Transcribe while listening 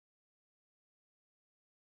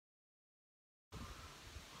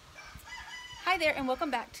Hi there and welcome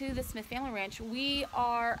back to the Smith Family Ranch. We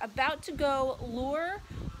are about to go lure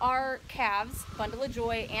our calves, Bundle of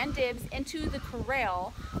Joy and Dibs, into the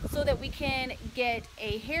corral so that we can get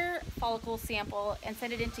a hair follicle sample and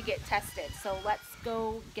send it in to get tested. So let's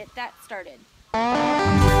go get that started.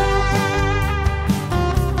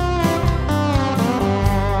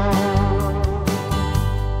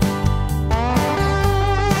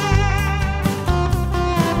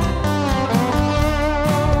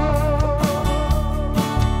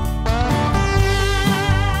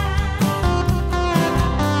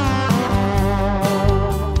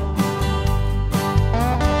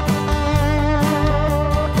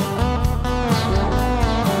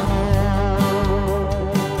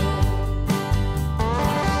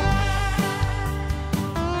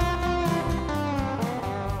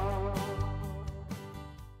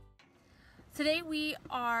 Today we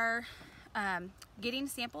are getting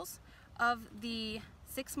samples of the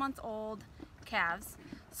 6-month-old calves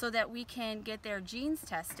so that we can get their genes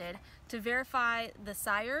tested to verify the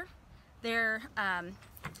sire, their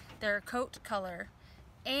coat color,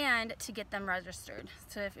 and to get them registered.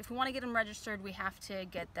 So if we want to get them registered, we have to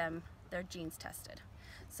get their genes tested.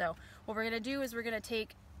 So what we're going to do is we're going to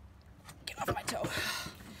take, get off my toe,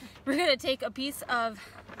 we're going to take a piece of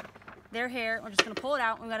their hair. We're just going to pull it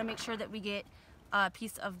out. We've got to make sure that we get a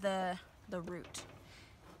piece of the root.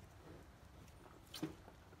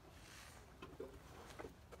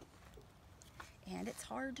 And it's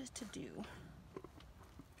hard to do.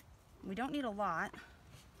 We don't need a lot.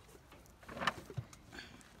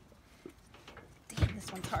 Damn,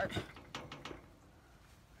 this one's hard.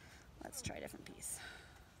 Let's try a different piece.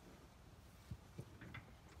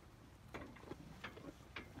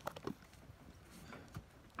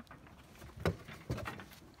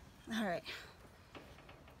 All right.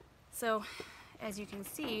 So, as you can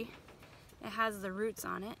see, it has the roots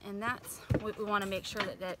on it, and that's what we want to make sure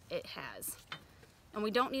that it has. And we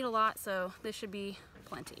don't need a lot, so this should be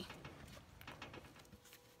plenty.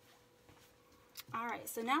 All right,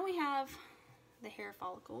 so now we have the hair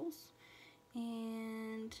follicles,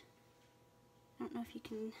 and I don't know if you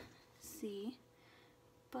can see,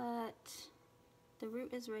 but the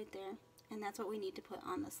root is right there, and that's what we need to put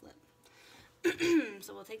on the slip.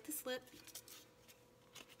 So we'll take the slip,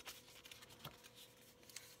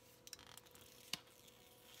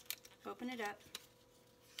 open it up,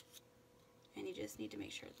 and you just need to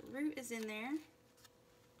make sure the root is in there,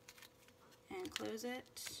 and close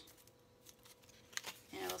it,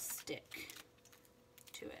 and it'll stick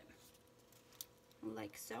to it,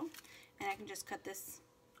 like so. And I can just cut this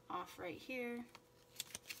off right here,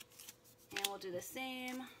 and we'll do the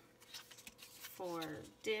same for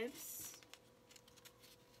Dibs.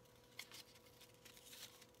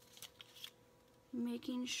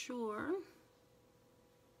 Making sure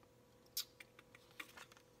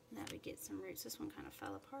that we get some roots. This one kind of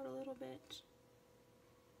fell apart a little bit,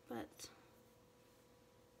 but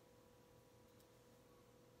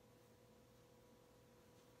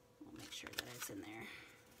we'll make sure that it's in there.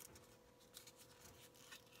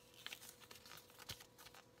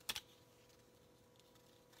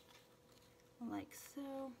 Like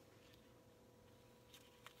so.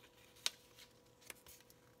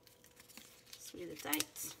 Squeeze it tight.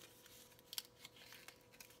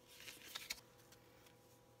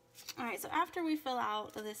 Alright, so after we fill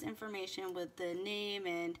out this information with the name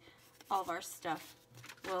and all of our stuff,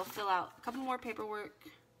 we'll fill out a couple more paperwork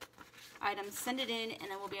items, send it in, and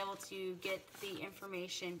then we'll be able to get the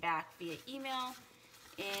information back via email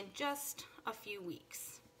in just a few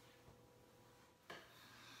weeks.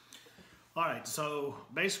 Alright, so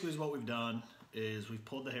basically what we've done is we've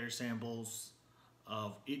pulled the hair samples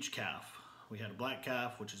of each calf. We had a black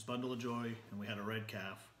calf, which is Bundle of Joy, and we had a red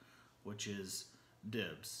calf, which is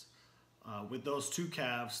Dibs. With those two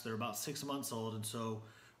calves, they're about 6 months old, and so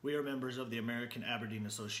we are members of the American Aberdeen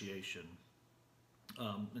Association.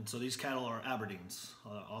 And so these cattle are Aberdeens,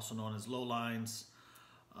 also known as Lowlines,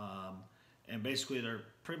 and basically they're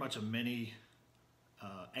pretty much a mini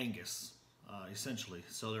Angus, essentially.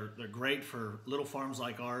 So they're great for little farms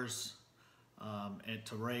like ours and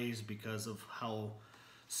to raise because of how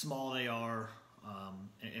small they are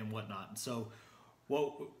and whatnot. And so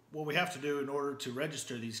what we have to do in order to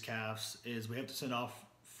register these calves is we have to send off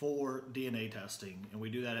for DNA testing, and we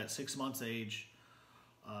do that at 6 months age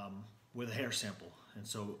with a hair sample. And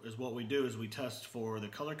so what we do is we test for the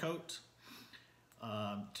color coat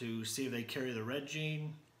to see if they carry the red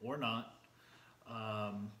gene or not,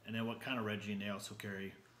 and then what kind of red gene they also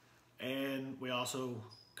carry. And we also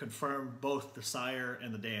confirm both the sire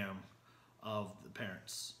and the dam of the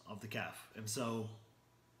parents of the calf. And so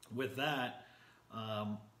with that,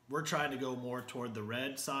 we're trying to go more toward the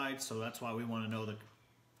red side, so that's why we want to know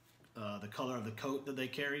the color of the coat that they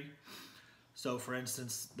carry. So for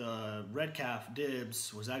instance, the red calf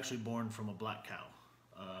Dibs was actually born from a black cow,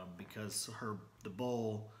 because the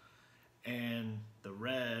bull and the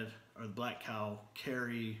red or the black cow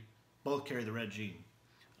both carry the red gene,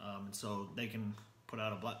 and so they can put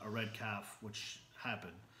out a red calf, which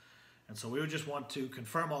happened. And so we would just want to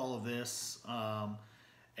confirm all of this,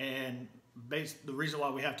 and the reason why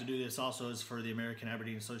we have to do this also is for the American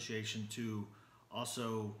Aberdeen Association to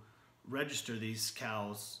also register these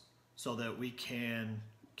cows so that we can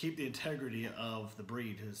keep the integrity of the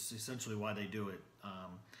breed. Is essentially why they do it,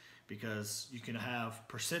 because you can have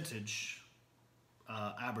percentage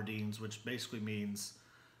Aberdeens, which basically means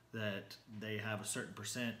that they have a certain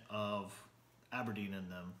percent of Aberdeen in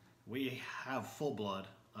them. We have full blood,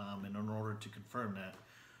 and in order to confirm that,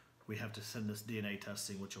 we have to send this DNA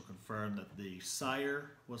testing, which will confirm that the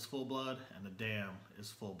sire was full blood and the dam is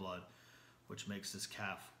full blood, which makes this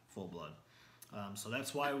calf full blood. So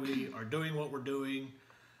that's why we are doing what we're doing,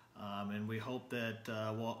 and we hope that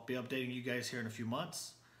we'll be updating you guys here in a few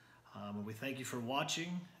months. And we thank you for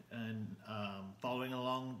watching and following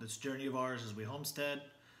along this journey of ours as we homestead.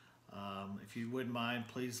 If you wouldn't mind,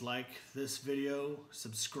 please like this video,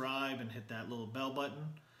 subscribe, and hit that little bell button.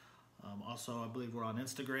 Also, I believe we're on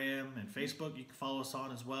Instagram and Facebook. You can follow us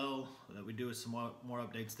on as well. That we do some more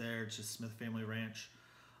updates there. It's just Smith Family Ranch.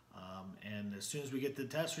 And as soon as we get the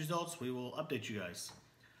test results, we will update you guys.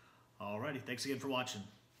 Alrighty, thanks again for watching.